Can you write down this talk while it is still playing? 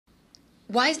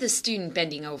Why is the student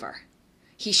bending over?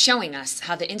 He's showing us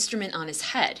how the instrument on his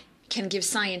head can give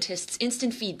scientists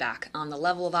instant feedback on the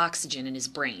level of oxygen in his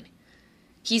brain.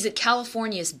 He's at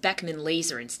California's Beckman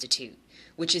Institute,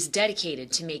 which is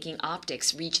dedicated to making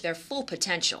optics reach their full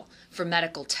potential for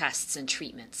medical tests and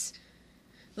treatments.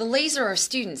 The laser our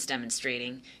student's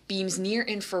demonstrating beams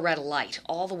near-infrared light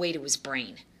all the way to his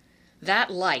brain.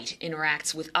 That light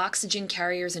interacts with oxygen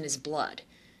carriers in his blood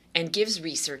and gives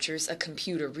researchers a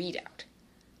computer readout.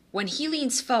 When he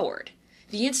leans forward,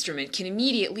 the instrument can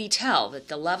immediately tell that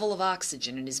the level of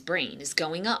oxygen in his brain is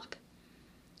going up.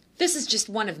 This is just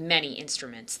one of many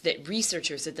instruments that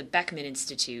researchers at the Beckman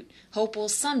Institute hope will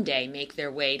someday make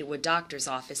their way to a doctor's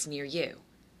office near you.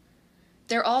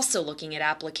 They're also looking at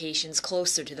applications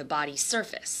closer to the body's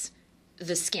surface,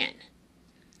 the skin.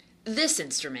 This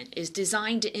instrument is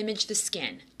designed to image the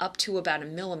skin up to about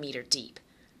 1 millimeter deep.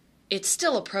 It's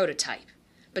still a prototype,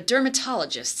 but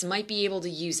dermatologists might be able to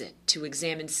use it to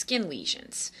examine skin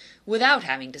lesions without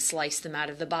having to slice them out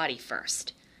of the body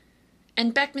first.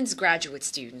 And Beckman's graduate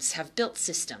students have built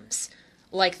systems,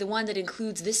 like the one that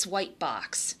includes this white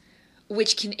box,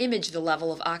 which can image the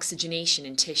level of oxygenation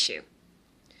in tissue.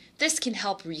 This can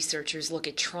help researchers look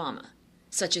at trauma,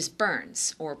 such as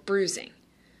burns or bruising,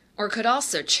 or could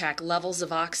also check levels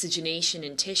of oxygenation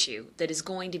in tissue that is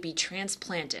going to be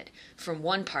transplanted from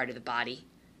one part of the body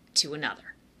to another.